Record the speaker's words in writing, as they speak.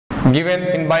Given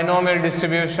in binomial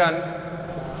distribution,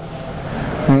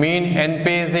 mean NP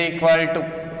is equal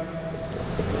to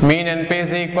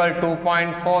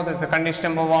 2.4, this is the condition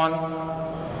number 1.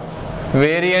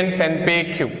 Variance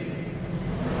NPQ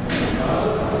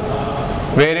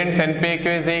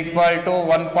is equal to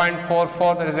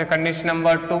 1.44, that is the condition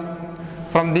number 2.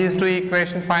 From these two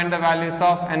equations, find the values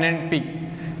of N and P.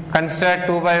 Consider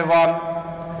 2 by 1,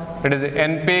 that is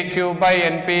NPQ by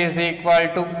NP is equal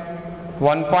to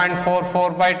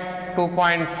 1.44 by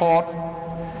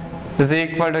 2.4 is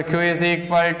equal to Q is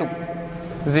equal to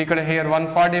here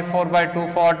 144 by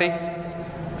 240,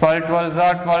 12 12s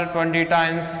are 12, 20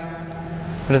 times,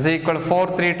 it is equal to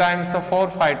 4 3 times, so 4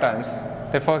 5 times.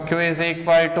 Therefore Q is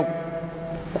equal to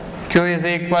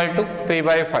 3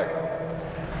 by 5.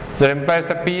 That implies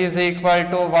that P is equal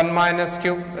to 1 minus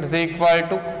Q is equal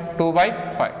to 2 by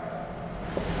 5.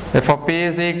 Therefore P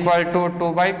is equal to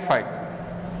 2 by 5.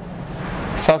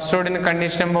 Substitute in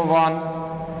condition number 1.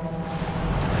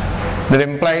 That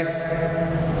implies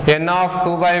N of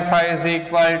 2 by 5 is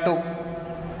equal to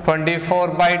 24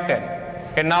 by 10.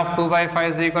 N of 2 by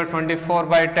 5 is equal to 24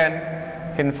 by 10.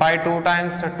 In 5 2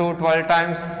 times, 2 12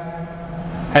 times,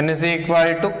 N is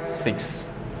equal to 6.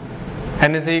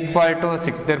 N is equal to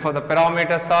 6. Therefore, the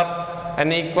parameters are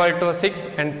N equal to 6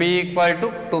 and P equal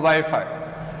to 2 by 5.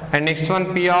 And next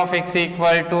one, P of X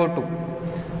equal to 2.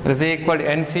 That is equal to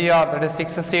NCR, that is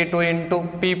 6C2 into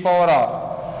P power R.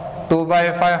 2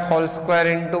 by 5 whole square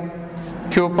into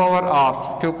Q power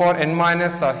R, Q power N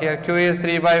minus R. Here Q is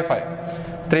 3 by 5.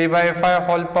 3 by 5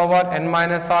 whole power N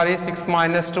minus R is 6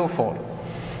 minus 2, 4.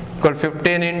 Equal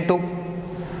 15 into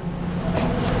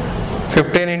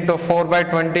 4 by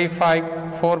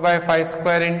 25, 4 by 5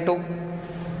 square into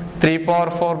 3 power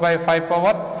 4 by 5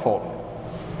 power 4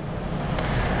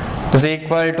 is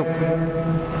equal to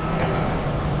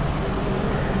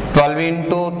 12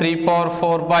 into 3 power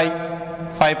 4 by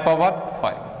 5 power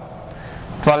 5.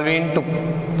 12 into,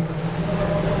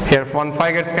 here 1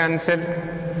 5 gets cancelled,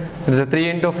 it is a 3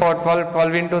 into 4, 12,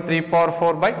 12 into 3 power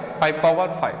 4 by 5 power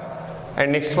 5.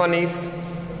 And next one is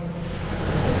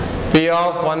P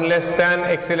of 1 less than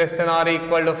X less than or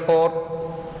equal to 4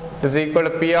 is equal to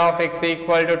P of X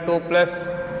equal to 2 plus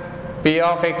P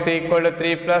of X equal to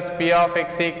 3 plus P of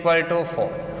X equal to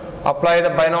 4. Apply the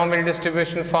binomial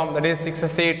distribution form, that is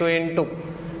 6C2 into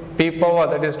P power,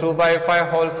 that is 2 by 5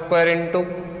 whole square into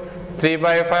 3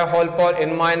 by 5 whole power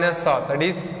N minus R, that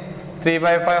is 3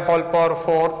 by 5 whole power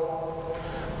 4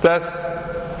 plus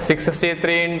 6C3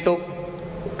 into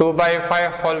 2 by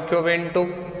 5 whole cube into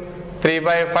 3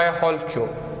 by 5 whole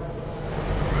cube.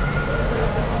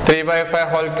 3 by 5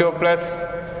 whole cube plus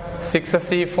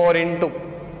 6C4 into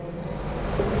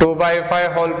 2 by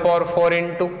 5 whole power 4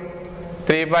 into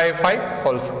 3 by 5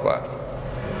 whole square.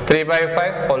 3 by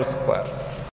 5 whole square.